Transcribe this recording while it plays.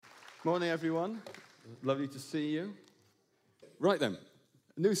Morning, everyone. Lovely to see you. Right then,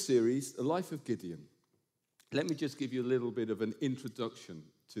 a new series, The Life of Gideon. Let me just give you a little bit of an introduction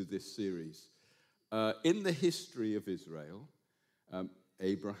to this series. In the history of Israel,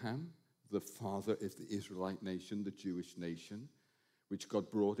 Abraham, the father of the Israelite nation, the Jewish nation, which God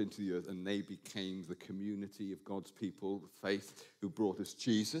brought into the earth, and they became the community of God's people, the faith, who brought us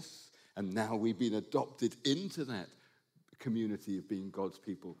Jesus, and now we've been adopted into that community of being God's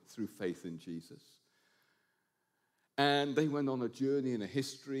people through faith in Jesus. And they went on a journey in a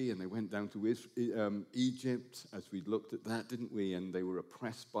history, and they went down to Egypt, as we looked at that, didn't we? And they were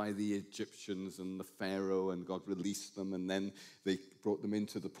oppressed by the Egyptians and the Pharaoh, and God released them, and then they brought them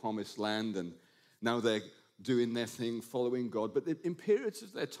into the promised land, and now they're doing their thing, following God. But in periods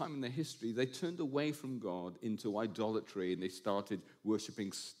of their time in their history, they turned away from God into idolatry, and they started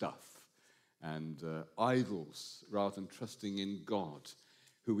worshipping stuff and idols, rather than trusting in God,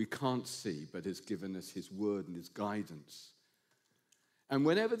 who we can't see, but has given us his word and his guidance. And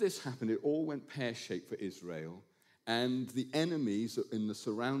whenever this happened, it all went pear-shaped for Israel, and the enemies in the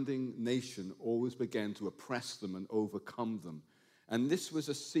surrounding nation always began to oppress them and overcome them. And this was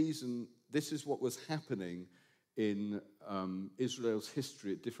a season, this is what was happening in Israel's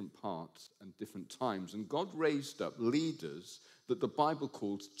history at different parts and different times. And God raised up leaders that the Bible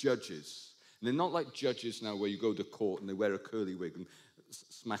calls judges. And they're not like judges now where you go to court and they wear a curly wig and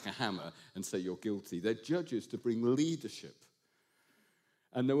smack a hammer and say you're guilty. They're judges to bring leadership.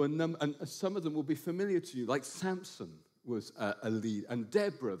 And there were and some of them will be familiar to you, like Samson was a leader, and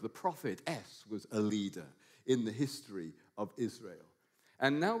Deborah, the prophetess, was a leader in the history of Israel.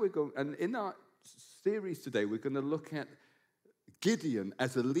 And now and in our series today, we're going to look at Gideon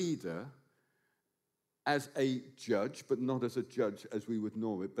as a leader, as a judge, but not as a judge as we would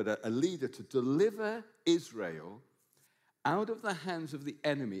know it, but a leader to deliver Israel out of the hands of the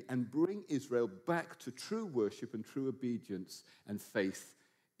enemy and bring Israel back to true worship and true obedience and faith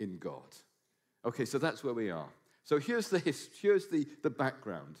in God. Okay, so that's where we are. So here's the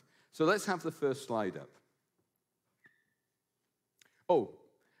background. So let's have the first slide up. Oh,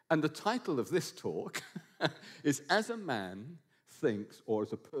 and the title of this talk is As a Man Thinks, or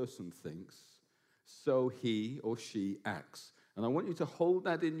as a person thinks, so he or she acts. And I want you to hold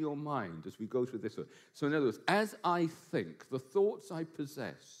that in your mind as we go through this. So in other words, as I think, the thoughts I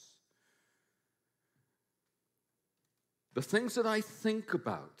possess, the things that I think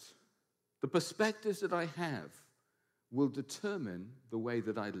about, the perspectives that I have, will determine the way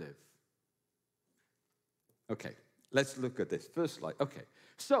that I live. Okay, let's look at this. First slide. Okay,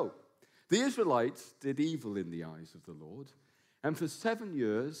 so the Israelites did evil in the eyes of the Lord, and for 7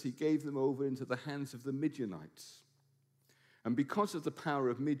 years, he gave them over into the hands of the Midianites. And because of the power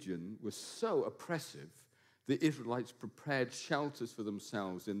of Midian was so oppressive, the Israelites prepared shelters for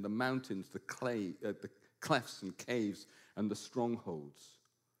themselves in the mountains, the clefts and caves, and the strongholds.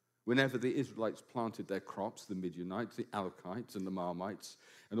 Whenever the Israelites planted their crops, the Midianites, the Amalekites, and the Marmites,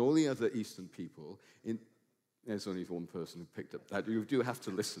 and all the other eastern people, there's only one person who picked up that. You do have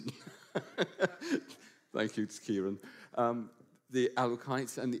to listen. Thank you, Kieran. The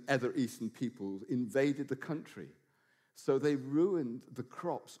Amalekites and the other eastern peoples invaded the country. So they ruined the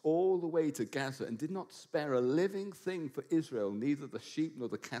crops all the way to Gaza and did not spare a living thing for Israel, neither the sheep nor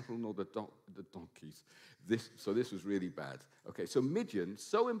the cattle nor the donkeys. So this was really bad. Okay, so Midian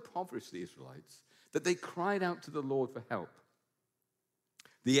so impoverished the Israelites that they cried out to the Lord for help.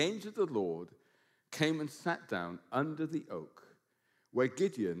 The angel of the Lord came and sat down under the oak where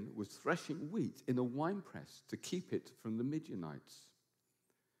Gideon was threshing wheat in a winepress to keep it from the Midianites.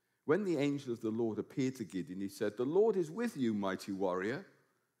 When the angel of the Lord appeared to Gideon, he said, "The Lord is with you, mighty warrior."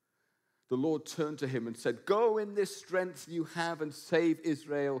 The Lord turned to him and said, "Go in this strength you have and save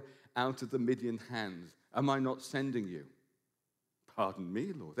Israel out of the Midian hands. Am I not sending you?" "Pardon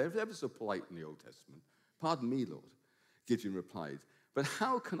me, Lord." They're ever so polite in the Old Testament. "Pardon me, Lord," Gideon replied. "But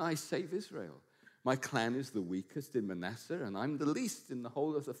how can I save Israel? My clan is the weakest in Manasseh, and I'm the least in the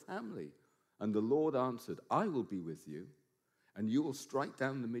whole of the family." And the Lord answered, "I will be with you, and you will strike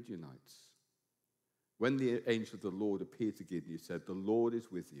down the Midianites." When the angel of the Lord appeared to Gideon, he said, "The Lord is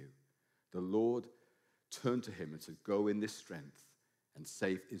with you." The Lord turned to him and said, "Go in this strength and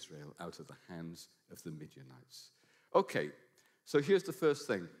save Israel out of the hands of the Midianites." Okay, so here's the first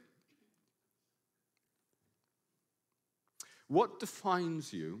thing. What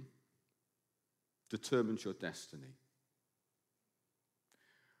defines you determines your destiny.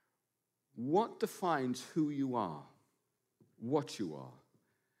 What defines who you are, what you are,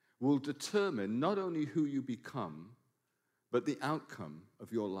 will determine not only who you become, but the outcome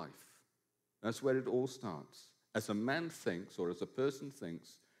of your life. That's where it all starts. As a man thinks, or as a person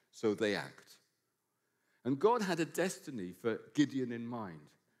thinks, so they act. And God had a destiny for Gideon in mind.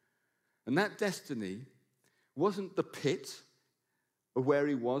 And that destiny wasn't the pit of where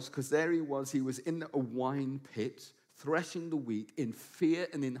he was, because there he was in a wine pit, threshing the wheat in fear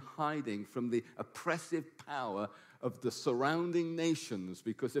and in hiding from the oppressive power of the surrounding nations,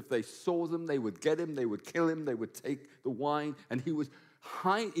 because if they saw them, they would get him, they would kill him, they would take the wine. And he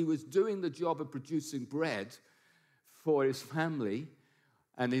was doing the job of producing bread for his family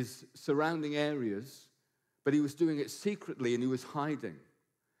and his surrounding areas, but he was doing it secretly and he was hiding.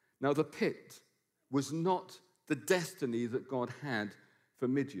 Now, the pit was not the destiny that God had for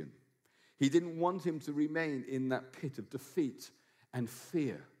Midian. He didn't want him to remain in that pit of defeat and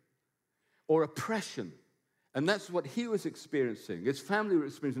fear or oppression. And that's what he was experiencing. His family were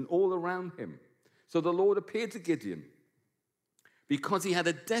experiencing all around him. So the Lord appeared to Gideon because he had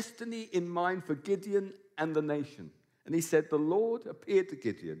a destiny in mind for Gideon and the nation. And he said, the Lord appeared to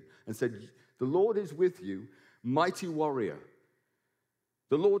Gideon and said, the Lord is with you, mighty warrior.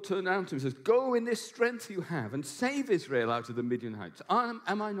 The Lord turned around to him and says, go in this strength you have and save Israel out of the Midianites. Am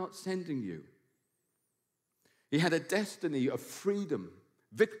I not sending you? He had a destiny of freedom,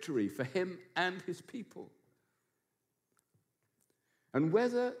 victory for him and his people. And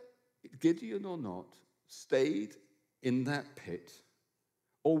whether Gideon or not stayed in that pit,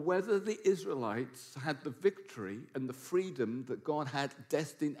 or whether the Israelites had the victory and the freedom that God had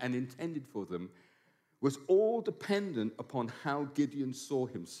destined and intended for them, was all dependent upon how Gideon saw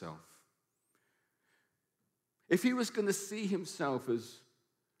himself. If he was going to see himself as,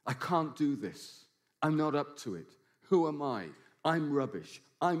 I can't do this, I'm not up to it, who am I? I'm rubbish,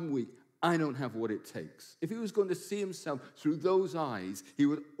 I'm weak, I don't have what it takes. If he was going to see himself through those eyes, he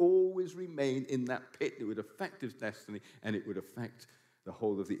would always remain in that pit. It would affect his destiny, and it would affect the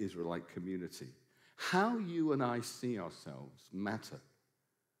whole of the Israelite community. How you and I see ourselves matter.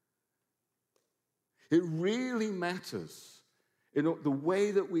 It really matters in the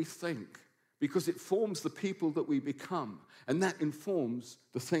way that we think, because it forms the people that we become, and that informs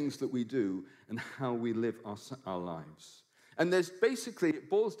the things that we do and how we live our lives. And it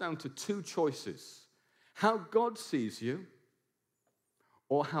boils down to two choices: how God sees you,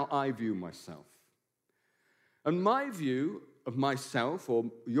 or how I view myself. And my view of myself, or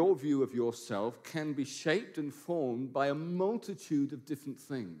your view of yourself, can be shaped and formed by a multitude of different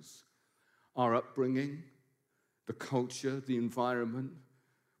things. Our upbringing, the culture, the environment,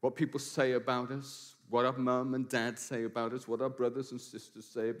 what people say about us, what our mum and dad say about us, what our brothers and sisters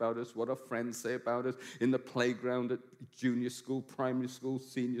say about us, what our friends say about us in the playground at junior school, primary school,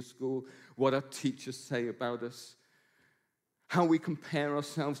 senior school, what our teachers say about us, how we compare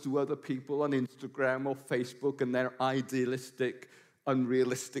ourselves to other people on Instagram or Facebook and their idealistic,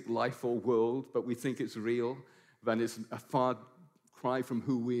 unrealistic life or world, but we think it's real, then it's a far cry from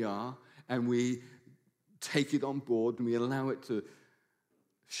who we are, and we take it on board and we allow it to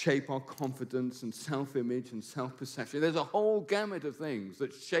shape our confidence and self-image and self-perception. There's a whole gamut of things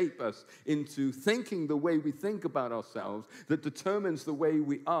that shape us into thinking the way we think about ourselves, that determines the way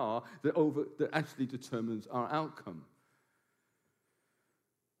we are, that actually determines our outcome.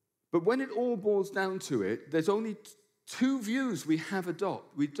 But when it all boils down to it, there's only two views we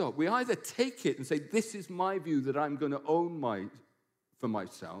adopt. We either take it and say, this is my view that I'm going to own for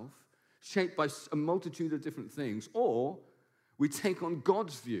myself, shaped by a multitude of different things, or we take on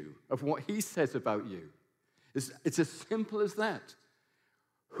God's view of what he says about you. It's as simple as that.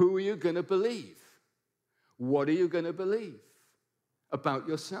 Who are you going to believe? What are you going to believe about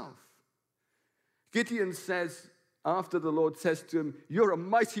yourself? Gideon says, after the Lord says to him, you're a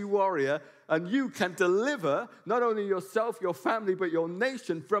mighty warrior, and you can deliver not only yourself, your family, but your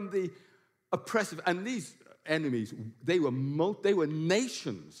nation from the oppressive. And these enemies, they were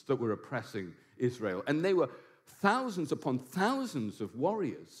nations that were oppressing Israel. And they were thousands upon thousands of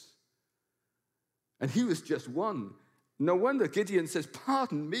warriors. And he was just one. No wonder Gideon says,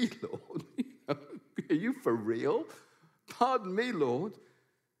 pardon me, Lord. Are you for real? Pardon me, Lord.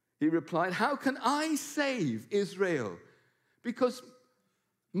 He replied, how can I save Israel? Because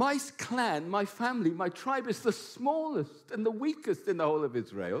my clan, my family, my tribe is the smallest and the weakest in the whole of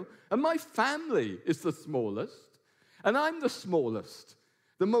Israel. And my family is the smallest. And I'm the smallest,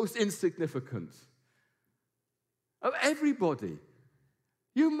 the most insignificant of everybody.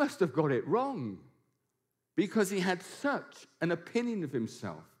 You must have got it wrong, because he had such an opinion of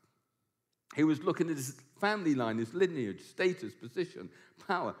himself. He was looking at his family line, his lineage, status, position,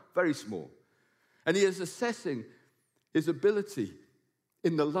 power, very small. And he is assessing his ability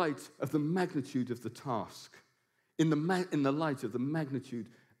in the light of the magnitude of the task, in the light of the magnitude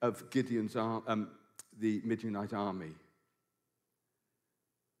of Gideon's the Midianite army.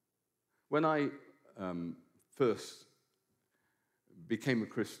 When I first became a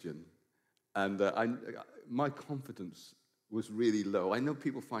Christian, and my confidence was really low. I know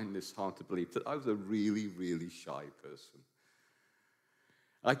people find this hard to believe, but I was a really, really shy person.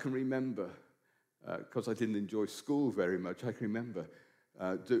 I can remember, because I didn't enjoy school very much, I can remember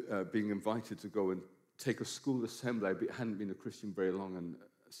being invited to go and take a school assembly. I hadn't been a Christian very long, and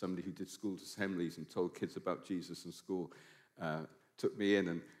somebody who did school assemblies and told kids about Jesus in school took me in,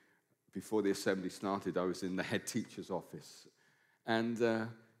 and before the assembly started, I was in the head teacher's office. And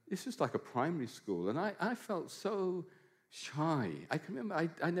this was like a primary school, and I felt so shy. I can remember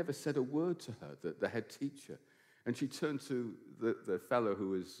I never said a word to her, the head teacher. And she turned to the fellow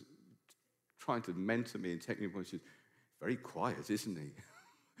who was trying to mentor me and take me on. She said, "Very quiet, isn't he?"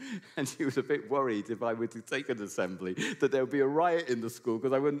 And she was a bit worried if I were to take an assembly that there would be a riot in the school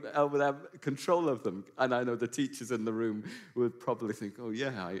because I would have control of them. And I know the teachers in the room would probably think, "Oh,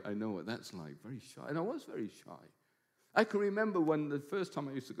 yeah, I know what that's like, very shy." And I was very shy. I can remember when the first time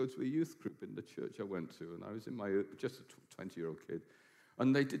I used to go to a youth group in the church I went to, and I was just a 20-year-old kid,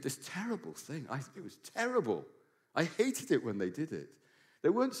 and they did this terrible thing. It was terrible. I hated it when they did it. They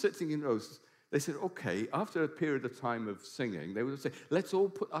weren't sitting in rows. They said, okay, after a period of time of singing, they would say, let's all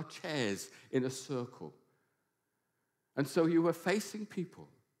put our chairs in a circle. And so you were facing people.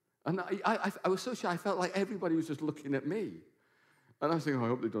 And I was so shy, I felt like everybody was just looking at me. And I was thinking, I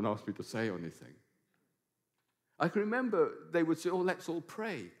hope they don't ask me to say anything. I can remember they would say, oh, let's all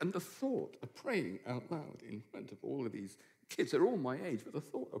pray. And the thought of praying out loud in front of all of these kids, they're all my age, but the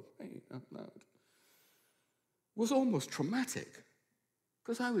thought of praying out loud was almost traumatic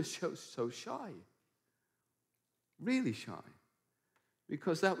because I was so shy, really shy,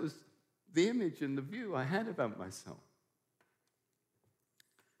 because that was the image and the view I had about myself.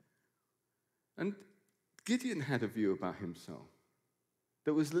 And Gideon had a view about himself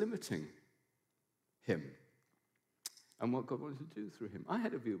that was limiting him and what God wanted to do through him. I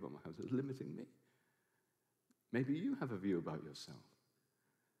had a view about myself that was limiting me. Maybe you have a view about yourself.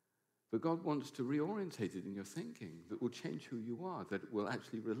 But God wants to reorientate it in your thinking that will change who you are, that will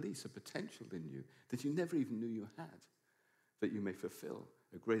actually release a potential in you that you never even knew you had, that you may fulfill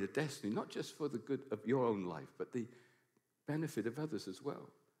a greater destiny, not just for the good of your own life, but the benefit of others as well.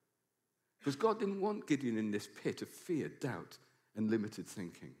 Because God didn't want Gideon in this pit of fear, doubt, and limited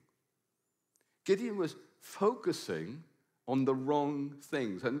thinking. Gideon was focusing on the wrong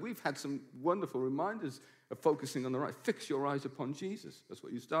things. And we've had some wonderful reminders of focusing on the right. Fix your eyes upon Jesus. That's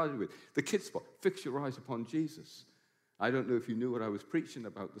what you started with. The kids spot, fix your eyes upon Jesus. I don't know if you knew what I was preaching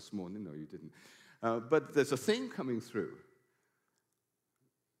about this morning. No, you didn't. But there's a theme coming through.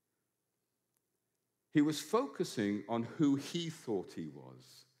 He was focusing on who he thought he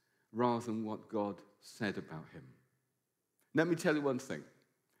was rather than what God said about him. Let me tell you one thing.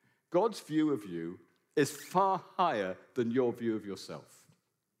 God's view of you is far higher than your view of yourself.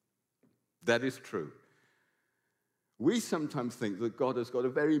 That is true. We sometimes think that God has got a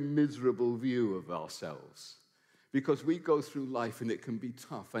very miserable view of ourselves because we go through life and it can be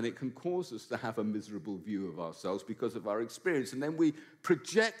tough and it can cause us to have a miserable view of ourselves because of our experience. And then we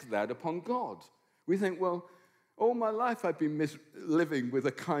project that upon God. We think, well, all my life I've been living with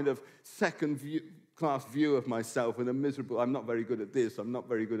a kind of second-class view of myself and I'm not very good at this, I'm not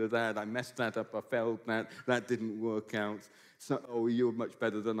very good at that, I messed that up, I failed that didn't work out. So, oh, you're much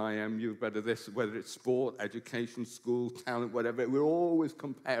better than I am, you're better at this, whether it's sport, education, school, talent, whatever. We're always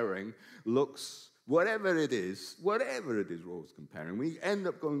comparing looks, whatever it is, we're always comparing. We end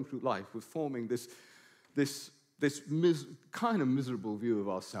up going through life with forming this kind of miserable view of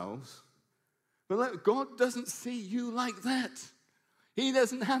ourselves. But look, God doesn't see you like that. He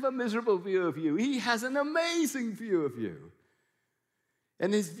doesn't have a miserable view of you. He has an amazing view of you.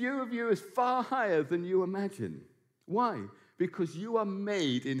 And his view of you is far higher than you imagine. Why? Because you are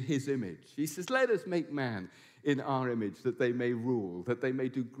made in his image. He says, let us make man in our image that they may rule, that they may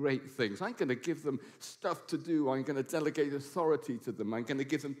do great things. I'm going to give them stuff to do. I'm going to delegate authority to them. I'm going to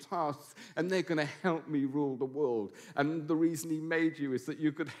give them tasks, and they're going to help me rule the world. And the reason he made you is that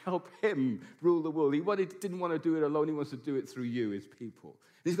you could help him rule the world. He didn't want to do it alone. He wants to do it through you, his people.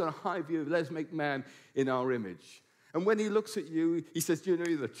 He's got a high view of, let's make man in our image. And when he looks at you, he says, you know,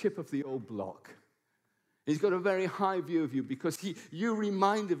 you're the chip of the old block. He's got a very high view of you because you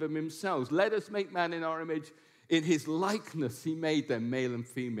remind of him himself. Let us make man in our image. In his likeness, he made them male and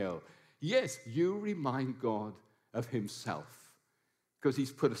female. Yes, you remind God of himself because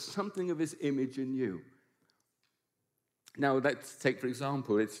he's put something of his image in you. Now, let's take, for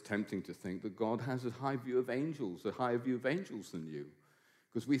example, it's tempting to think that God has a high view of angels, a higher view of angels than you,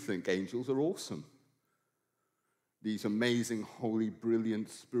 because we think angels are awesome. these amazing, holy, brilliant,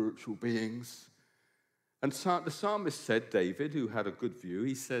 spiritual beings. And the psalmist said, David, who had a good view,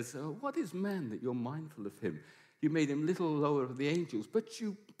 he says, "Oh, what is man that you're mindful of him? You made him little lower of the angels, but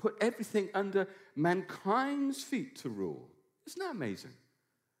you put everything under mankind's feet to rule." Isn't that amazing?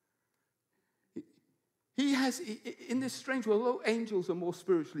 He has, in this strange world, although angels are more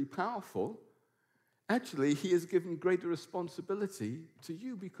spiritually powerful, actually, he has given greater responsibility to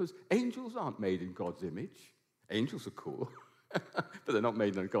you because angels aren't made in God's image. Angels are cool, but they're not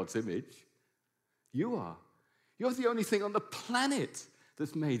made in God's image. You are. You're the only thing on the planet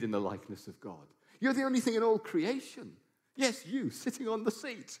that's made in the likeness of God. You're the only thing in all creation. Yes, you, sitting on the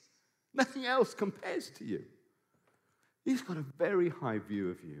seat. Nothing else compares to you. He's got a very high view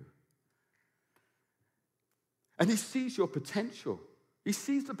of you. And he sees your potential. He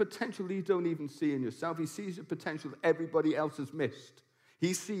sees the potential you don't even see in yourself. He sees the potential that everybody else has missed.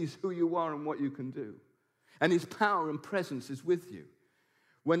 He sees who you are and what you can do. And his power and presence is with you.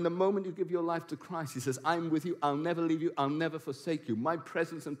 When the moment you give your life to Christ, he says, "I'm with you, I'll never leave you, I'll never forsake you. My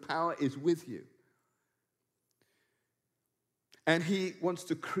presence and power is with you." And he wants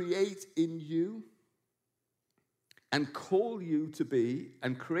to create in you and call you to be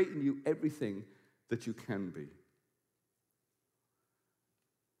and create in you everything that you can be.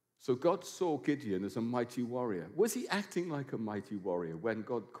 So God saw Gideon as a mighty warrior. Was he acting like a mighty warrior when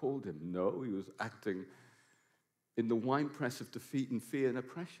God called him? No, he was acting in the winepress of defeat and fear and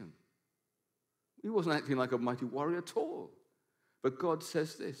oppression. He wasn't acting like a mighty warrior at all. But God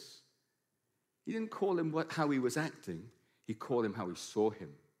says this. He didn't call him how he was acting. He called him how he saw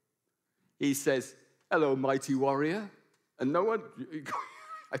him. He says, "Hello, mighty warrior." And no one,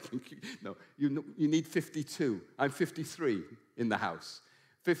 I think, no, you need 52. I'm 53 in the house.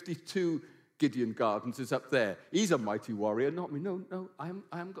 52 Gideon Gardens is up there. He's a mighty warrior, not me. No, I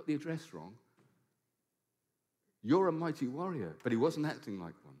haven't got the address wrong. You're a mighty warrior, but he wasn't acting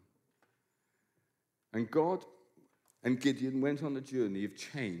like one. And God and Gideon went on a journey of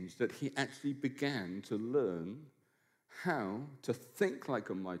change that he actually began to learn how to think like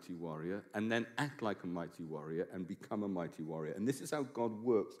a mighty warrior and then act like a mighty warrior and become a mighty warrior. And this is how God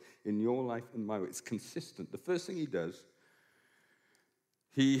works in your life and my life. It's consistent. The first thing he does,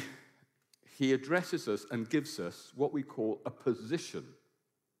 he addresses us and gives us what we call a position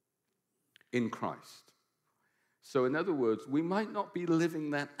in Christ. So in other words, we might not be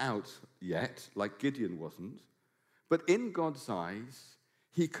living that out yet, like Gideon wasn't, but in God's eyes,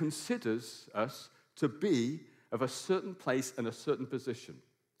 he considers us to be of a certain place and a certain position.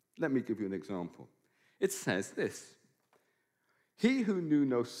 Let me give you an example. It says this: "He who knew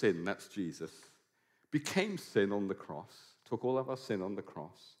no sin," that's Jesus, "became sin on the cross," took all of our sin on the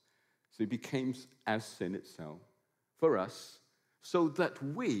cross. So he became as sin itself for us, so that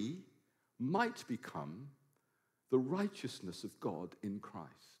we might become the righteousness of God in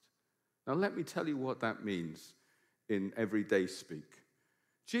Christ. Now let me tell you what that means in everyday speak.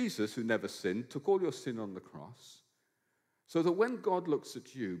 Jesus, who never sinned, took all your sin on the cross, so that when God looks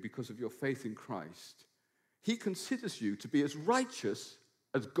at you because of your faith in Christ, he considers you to be as righteous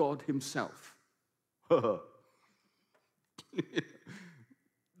as God himself. That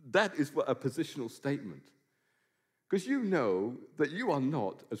is a positional statement. Because you know that you are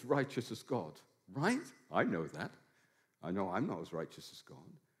not as righteous as God, right? I know that. I know I'm not as righteous as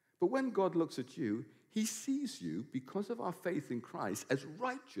God. But when God looks at you, he sees you, because of our faith in Christ, as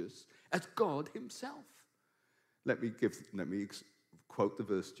righteous as God himself. Let me quote the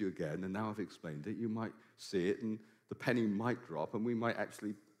verse to you again, and now I've explained it. You might see it, and the penny might drop, and we might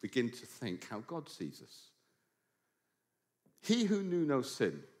actually begin to think how God sees us. He who knew no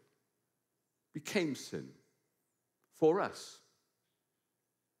sin became sin for us,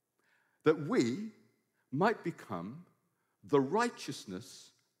 that we might become the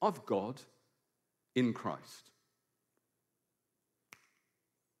righteousness of God in Christ.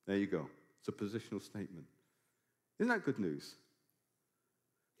 There you go. It's a positional statement. Isn't that good news?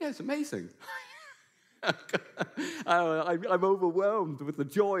 Yeah, it's amazing. I'm overwhelmed with the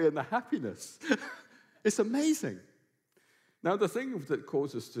joy and the happiness. It's amazing. Now, the thing that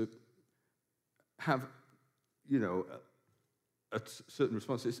causes us to have, a certain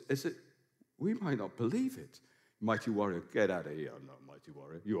response is that we might not believe it. Mighty warrior, get out of here. I'm not a mighty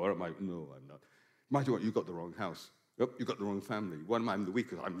warrior. You are a mighty... No, I'm not. Mighty warrior, you got the wrong house. Yep, you got the wrong family. One, I'm the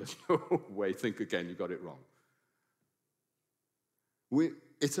weakest. There's no way. Think again. You got it wrong.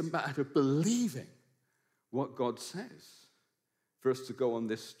 It's a matter of believing what God says for us to go on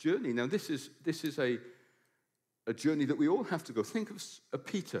this journey. Now, this is a journey that we all have to go. Think of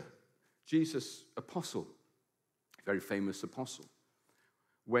Peter, Jesus' apostle, very famous apostle.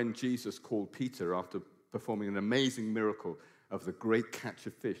 When Jesus called Peter after performing an amazing miracle of the great catch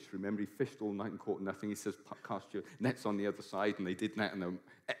of fish. Remember, he fished all night and caught nothing. He says, cast your nets on the other side, and they did that, and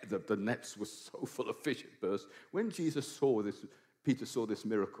the nets were so full of fish it burst. When Peter saw this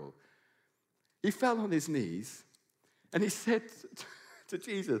miracle, he fell on his knees, and he said to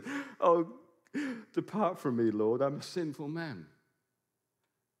Jesus, "Oh, depart from me, Lord, I'm a sinful man."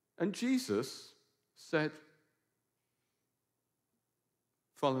 And Jesus said,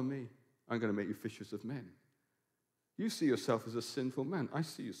 "Follow me. I'm going to make you fishers of men." You see yourself as a sinful man. I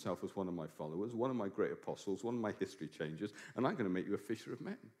see yourself as one of my followers, one of my great apostles, one of my history changers, and I'm going to make you a fisher of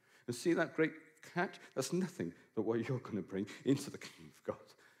men. And see that great catch? That's nothing but what you're going to bring into the kingdom of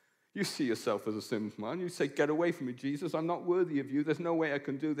God. You see yourself as a sinful man. You say, "Get away from me, Jesus. I'm not worthy of you. There's no way I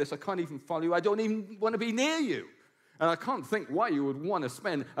can do this. I can't even follow you. I don't even want to be near you. And I can't think why you would want to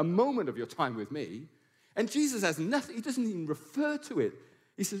spend a moment of your time with me." And Jesus has nothing. He doesn't even refer to it.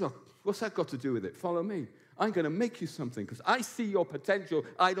 He says, "Oh, what's that got to do with it? Follow me. I'm going to make you something because I see your potential.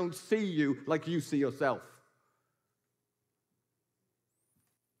 I don't see you like you see yourself."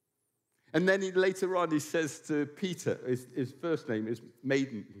 And then later on, he says to Peter, his first name is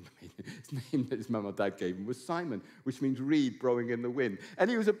his name that his mum or dad gave him was Simon, which means reed blowing in the wind. And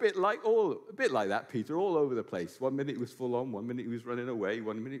he was a bit like that, Peter, all over the place. One minute he was full on, one minute he was running away,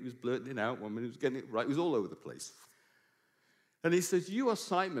 one minute he was blurting it out, one minute he was getting it right. He was all over the place. And he says, "You are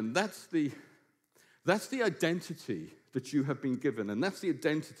Simon. That's the identity that you have been given, and that's the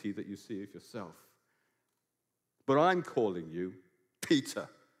identity that you see of yourself. But I'm calling you Peter,"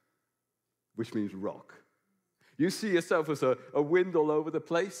 which means rock. You see yourself as a wind all over the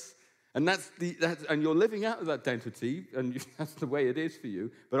place, and and you're living out of that identity, and that's the way it is for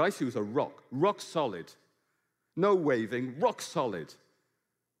you. But I see you as a rock solid, no waving, rock solid.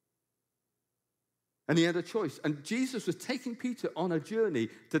 And he had a choice. And Jesus was taking Peter on a journey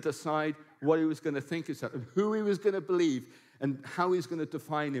to decide what he was going to think himself, and who he was going to believe, and how he was going to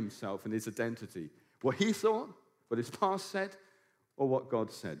define himself and his identity. What he thought, what his past said, or what God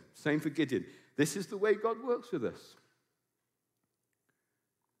said. Same for Gideon. This is the way God works with us.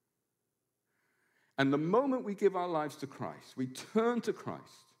 And the moment we give our lives to Christ, we turn to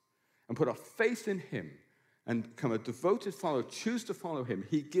Christ and put our faith in him and become a devoted follower, choose to follow him,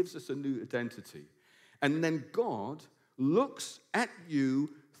 he gives us a new identity. And then God looks at you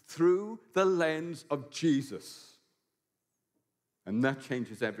through the lens of Jesus. And that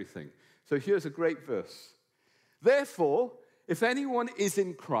changes everything. So here's a great verse. "Therefore, if anyone is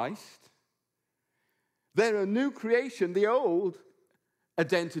in Christ, they're a new creation. The old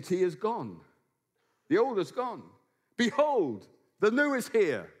identity is gone." The old is gone. "Behold, the new is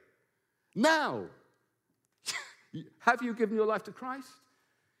here. Now, have you given your life to Christ?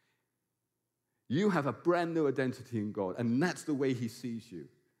 You have a brand new identity in God, and that's the way he sees you.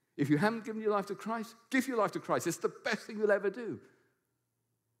 If you haven't given your life to Christ, give your life to Christ. It's the best thing you'll ever do.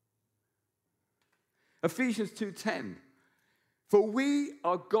 Ephesians 2:10. "For we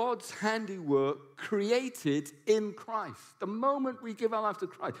are God's handiwork, created in Christ." The moment we give our life to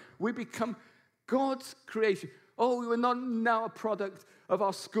Christ, we become God's creation. Oh, we're not now a product of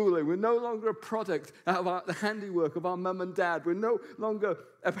our schooling. We're no longer a product of the handiwork of our mum and dad. We're no longer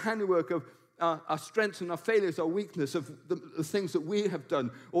a handiwork of our strengths and our failures, our weakness, of the things that we have done,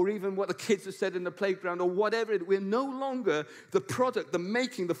 or even what the kids have said in the playground, or whatever. We're no longer the product, the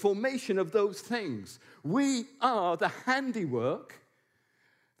making, the formation of those things. We are the handiwork,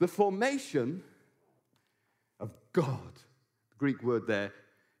 the formation of God. The Greek word there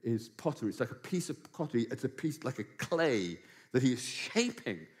is pottery. It's like a piece of pottery. It's a piece like a clay that he is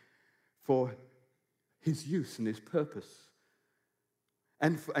shaping for his use and his purpose.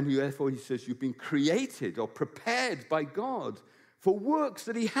 And therefore, he says, you've been created or prepared by God for works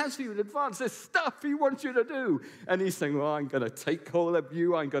that he has for you in advance. There's stuff he wants you to do. And he's saying, well, I'm going to take hold of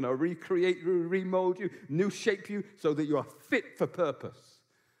you. I'm going to recreate you, remold you, new shape you so that you are fit for purpose.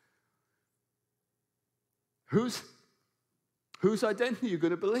 Whose identity are you going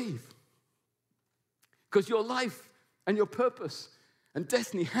to believe? Because your life and your purpose and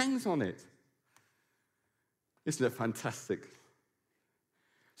destiny hangs on it. Isn't it fantastic?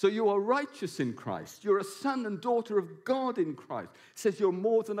 So you are righteous in Christ. You're a son and daughter of God in Christ. It says you're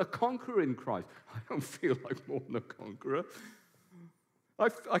more than a conqueror in Christ. I don't feel like more than a conqueror.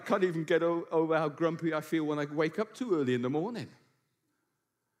 I can't even get over how grumpy I feel when I wake up too early in the morning.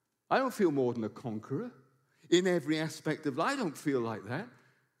 I don't feel more than a conqueror in every aspect of life. I don't feel like that.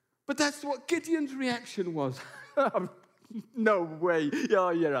 But that's what Gideon's reaction was. No way.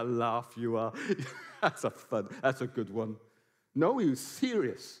 Oh, you're a laugh, you are. That's a good one. No, he was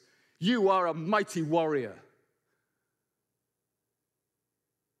serious. You are a mighty warrior.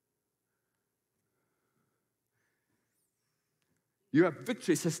 You have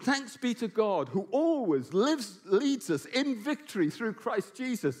victory. It says, thanks be to God who always leads us in victory through Christ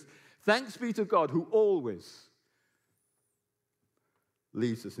Jesus. Thanks be to God who always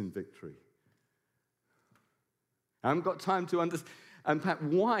leads us in victory. I haven't got time to unpack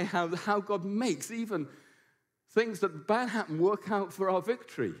why, how God makes even things that bad happen work out for our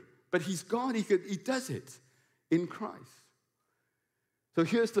victory. But he's God. He does it in Christ. So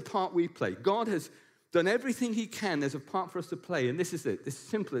here's the part we play. God has done everything he can as a part for us to play, and this is it. This is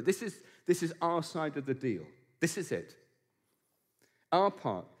simpler. This is our side of the deal. This is it. Our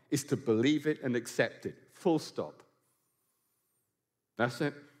part is to believe it and accept it. Full stop. That's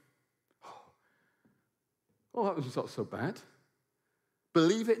it. Oh, that was not so bad.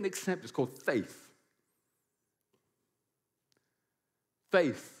 Believe it and accept it. It's called faith.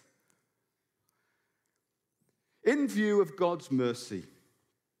 Faith. In view of God's mercy,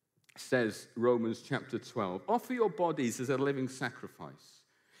 says Romans chapter 12, offer your bodies as a living sacrifice.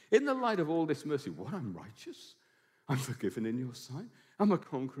 In the light of all this mercy, what, I'm righteous? I'm forgiven in your sight. I'm a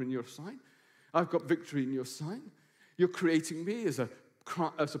conqueror in your sight. I've got victory in your sight. You're creating me as a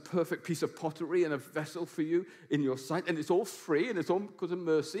perfect piece of pottery and a vessel for you in your sight. And it's all free, and it's all because of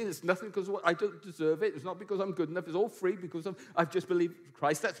mercy, and it's nothing because of what I don't deserve it. It's not because I'm good enough. It's all free because I've just believed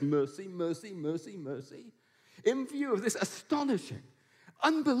Christ. That's mercy, mercy, mercy, mercy. In view of this astonishing,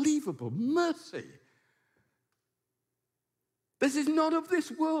 unbelievable mercy. This is not of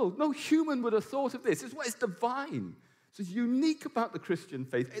this world. No human would have thought of this. It's what is divine. It's unique about the Christian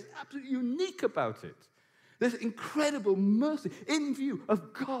faith. It's absolutely unique about it. There's incredible mercy in view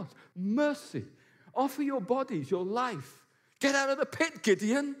of God's mercy. Offer your bodies, your life. Get out of the pit,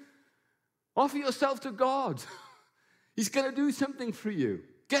 Gideon. Offer yourself to God. He's going to do something for you.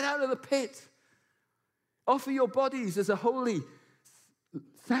 Get out of the pit. Offer your bodies as a holy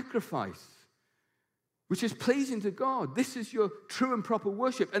sacrifice, which is pleasing to God. This is your true and proper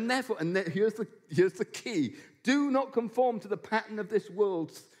worship. And therefore, here's the key. Do not conform to the pattern of this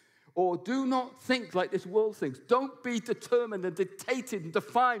world, or do not think like this world thinks. Don't be determined and dictated and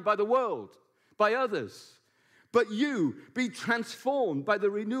defined by the world, by others. But you be transformed by the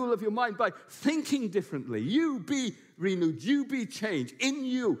renewal of your mind, by thinking differently. You be renewed. You be changed. In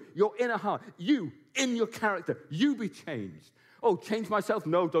you, your inner heart. You, in your character. You be changed. Oh, change myself?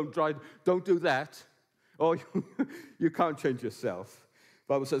 No, don't do that. Oh, you can't change yourself.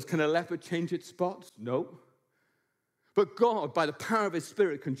 The Bible says, can a leopard change its spots? No. But God, by the power of his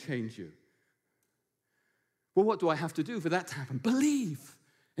Spirit, can change you. Well, what do I have to do for that to happen? Believe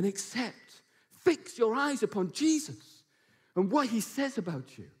and accept. Fix your eyes upon Jesus and what he says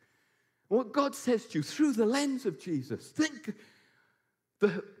about you. What God says to you through the lens of Jesus.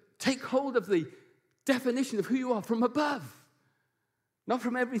 Take hold of the definition of who you are from above, not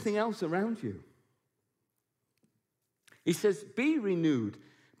from everything else around you. He says, be renewed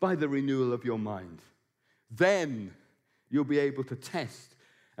by the renewal of your mind. Then you'll be able to test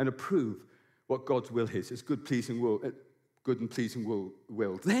and approve what God's will is. It's good and pleasing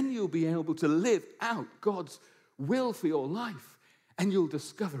will. Then you'll be able to live out God's will for your life, and you'll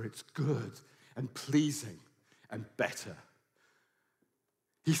discover it's good and pleasing and better.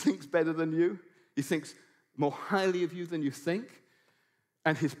 He thinks better than you. He thinks more highly of you than you think.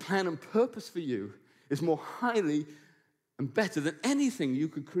 And his plan and purpose for you is more highly and better than anything you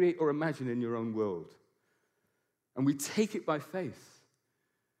could create or imagine in your own world. And we take it by faith.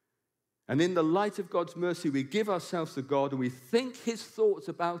 And in the light of God's mercy, we give ourselves to God and we think his thoughts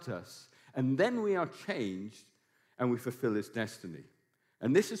about us. And then we are changed and we fulfill his destiny.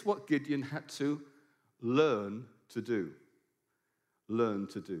 And this is what Gideon had to learn to do. Learn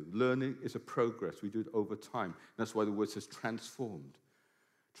to do. Learning is a progress. We do it over time. That's why the word says transformed.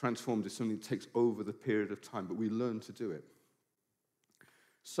 Transformed is something that takes over the period of time, but we learn to do it.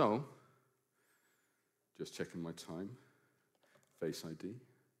 So, just checking my time. Face ID.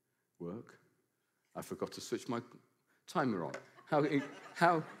 Work. I forgot to switch my timer on.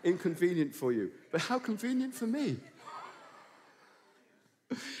 How inconvenient for you. But how convenient for me.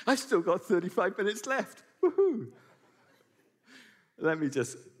 I've still got 35 minutes left. Woohoo! Let me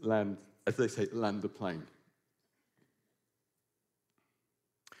just land, as they say, land the plane.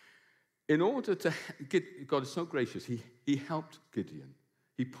 In order to, God is so gracious, he helped Gideon.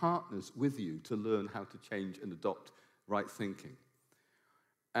 He partners with you to learn how to change and adopt right thinking.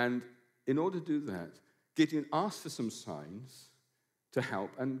 And in order to do that, Gideon asked for some signs to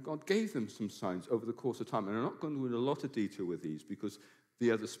help, and God gave them some signs over the course of time. And I'm not going to go into a lot of detail with these because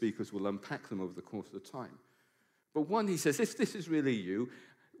the other speakers will unpack them over the course of the time. But one, he says, if this is really you,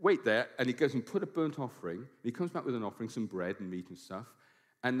 wait there, and he goes and put a burnt offering. He comes back with an offering, some bread and meat and stuff,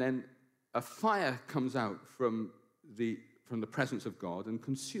 and then a fire comes out from from the presence of God and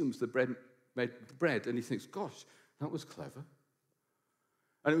consumes the bread, and he thinks, gosh, that was clever.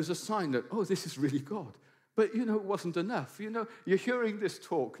 And it was a sign that, oh, this is really God. But, it wasn't enough. You're hearing this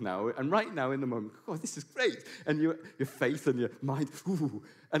talk now, and right now in the moment, oh, this is great. And your faith and your mind, ooh.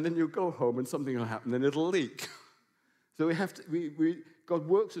 And then you go home and something will happen and it'll leak. So God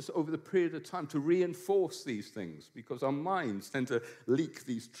works us over the period of time to reinforce these things because our minds tend to leak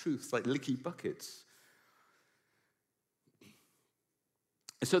these truths like leaky buckets.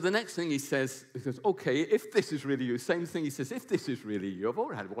 So the next thing he says, okay, if this is really you, same thing he says, if this is really you, I've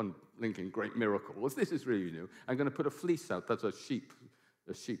already had one blinking great miracle. If this is really you, I'm going to put a fleece out. That's a sheep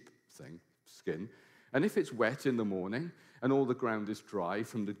thing, skin. And if it's wet in the morning and all the ground is dry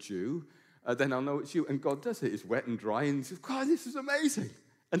from the dew, then I'll know it's you. And God does it. It's wet and dry, and he says, God, this is amazing.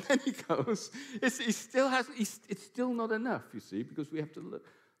 And then he goes, it's still not enough, you see, because we have to look.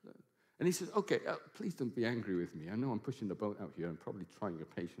 And he says, okay, please don't be angry with me. I know I'm pushing the boat out here and probably trying your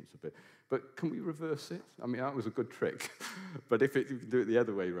patience a bit. But can we reverse it? I mean, that was a good trick. But if you do it the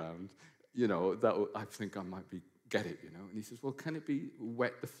other way around, I think I might get it, And he says, well, can it be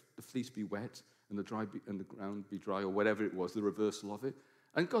wet, the fleece be wet and the ground be dry, or whatever it was, the reversal of it?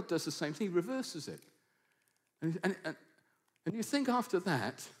 And God does the same thing. He reverses it. And you think after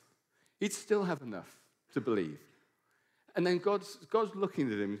that, he'd still have enough to believe. And then God's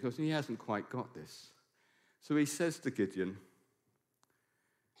looking at him because he hasn't quite got this. So he says to Gideon,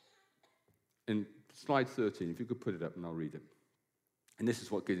 in slide 13, if you could put it up and I'll read it. And this is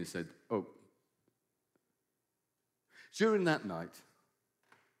what Gideon said. Oh, during that night,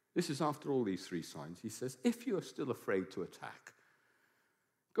 this is after all these three signs, he says, if you are still afraid to attack,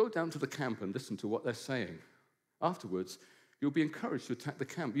 go down to the camp and listen to what they're saying. Afterwards, you'll be encouraged to attack the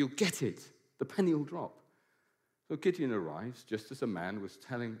camp. You'll get it. The penny will drop. So Gideon arrives just as a man was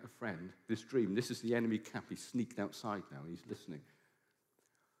telling a friend this dream. This is the enemy camp. He's sneaked outside now. He's listening.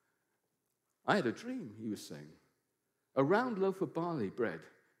 I had a dream, he was saying. A round loaf of barley bread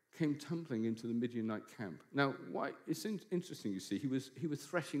came tumbling into the Midianite camp. Now, why? It's interesting, you see. He was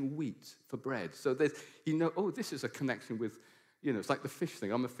threshing wheat for bread. So this is a connection with, it's like the fish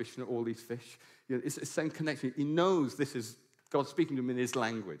thing. I'm a fisher, all these fish. It's the same connection. He knows this is God speaking to him in his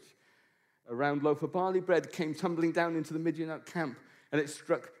language. A round loaf of barley bread came tumbling down into the Midianite camp, and it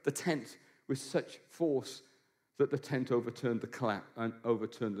struck the tent with such force that the tent overturned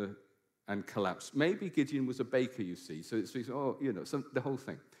and collapsed. Maybe Gideon was a baker, you see. So it's the whole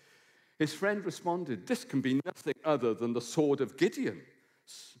thing. His friend responded, this can be nothing other than the sword of Gideon.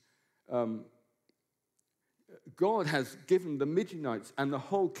 God has given the Midianites and the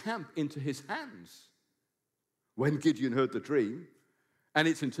whole camp into his hands. When Gideon heard the dream and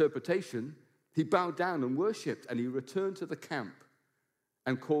its interpretation, he bowed down and worshipped, and he returned to the camp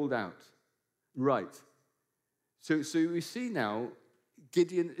and called out. Right. So we see now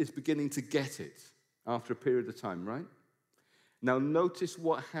Gideon is beginning to get it after a period of time, right? Now notice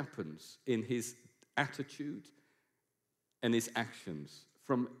what happens in his attitude and his actions.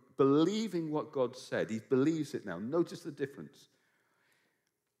 From believing what God said, he believes it now. Notice the difference.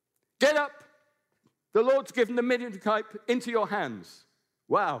 Get up! The Lord's given the Midianite into your hands.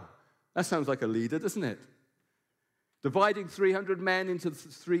 Wow, that sounds like a leader, doesn't it? Dividing 300 men into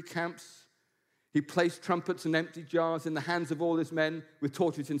three camps, he placed trumpets and empty jars in the hands of all his men with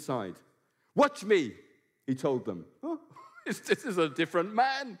torches inside. Watch me, he told them. Oh, this is a different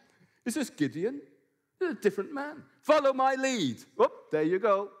man. Is this Gideon? This is a different man. Follow my lead. Oh, there you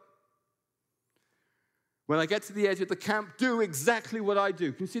go. When I get to the edge of the camp, do exactly what I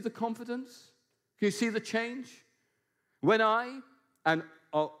do. Can you see the confidence? Can you see the change? When I and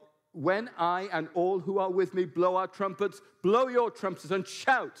all who are with me blow our trumpets, blow your trumpets and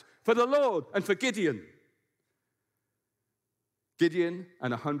shout for the Lord and for Gideon. Gideon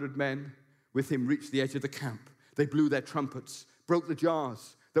and 100 men with him reached the edge of the camp. They blew their trumpets, broke the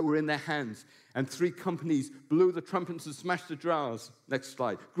jars that were in their hands, and 3 companies blew the trumpets and smashed the jars. Next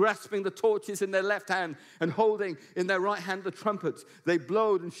slide. Grasping the torches in their left hand and holding in their right hand the trumpets, they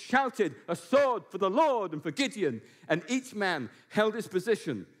blowed and shouted, a sword for the Lord and for Gideon. And each man held his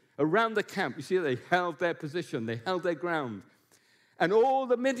position around the camp. You see, they held their position. They held their ground. And all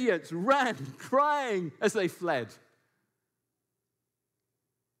the Midianites ran, crying as they fled.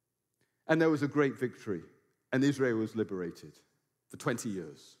 And there was a great victory, and Israel was liberated for 20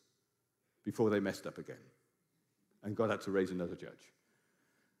 years before they messed up again. And God had to raise another judge.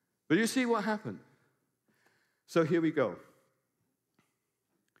 But you see what happened? So here we go.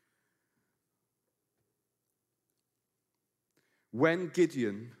 When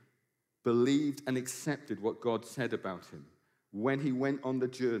Gideon believed and accepted what God said about him, when he went on the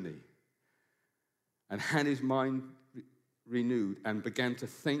journey and had his mind renewed and began to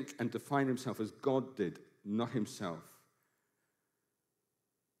think and define himself as God did, not himself,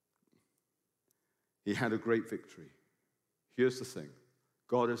 he had a great victory. Here's the thing.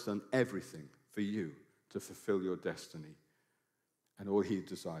 God has done everything for you to fulfill your destiny and all he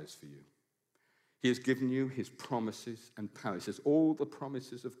desires for you. He has given you his promises and power. He says all the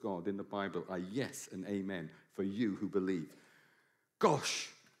promises of God in the Bible are yes and amen for you who believe. Gosh,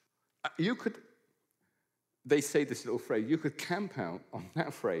 they say this little phrase, you could camp out on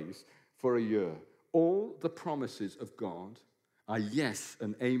that phrase for a year. All the promises of God are yes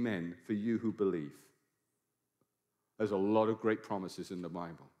and amen for you who believe. There's a lot of great promises in the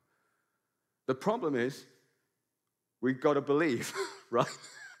Bible. The problem is, we've got to believe, right?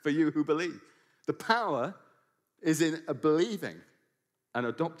 For you who believe. The power is in believing and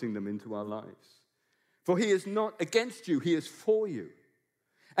adopting them into our lives. For he is not against you, he is for you.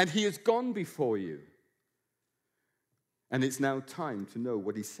 And he has gone before you. And it's now time to know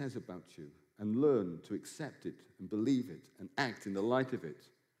what he says about you and learn to accept it and believe it and act in the light of it.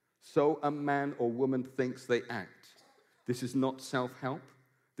 So a man or woman thinks they act. This is not self-help.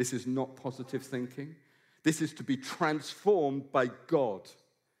 This is not positive thinking. This is to be transformed by God,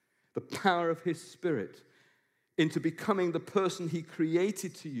 the power of his Spirit, into becoming the person he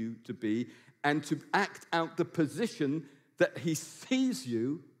created you to be and to act out the position that he sees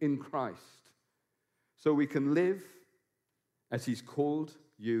you in Christ. So we can live as he's called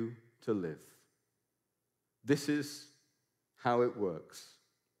you to live. This is how it works.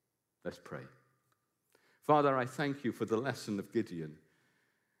 Let's pray. Father, I thank you for the lesson of Gideon,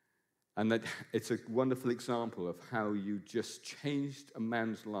 and that it's a wonderful example of how you just changed a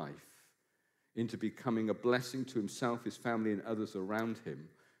man's life into becoming a blessing to himself, his family, and others around him,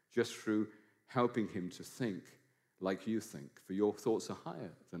 just through helping him to think like you think. For your thoughts are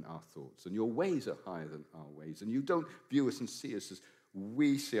higher than our thoughts, and your ways are higher than our ways. And you don't view us and see us as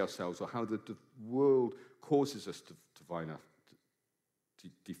we see ourselves, or how the world causes us to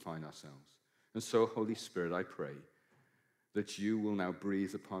define ourselves. And so, Holy Spirit, I pray that you will now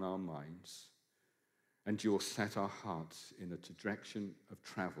breathe upon our minds, and you will set our hearts in a direction of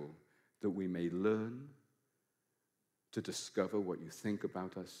travel that we may learn to discover what you think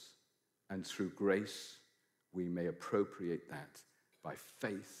about us, and through grace we may appropriate that by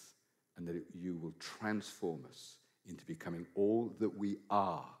faith, and that you will transform us into becoming all that we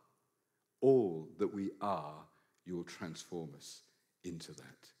are. All that we are, you will transform us into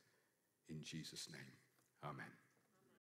that. In Jesus' name, amen.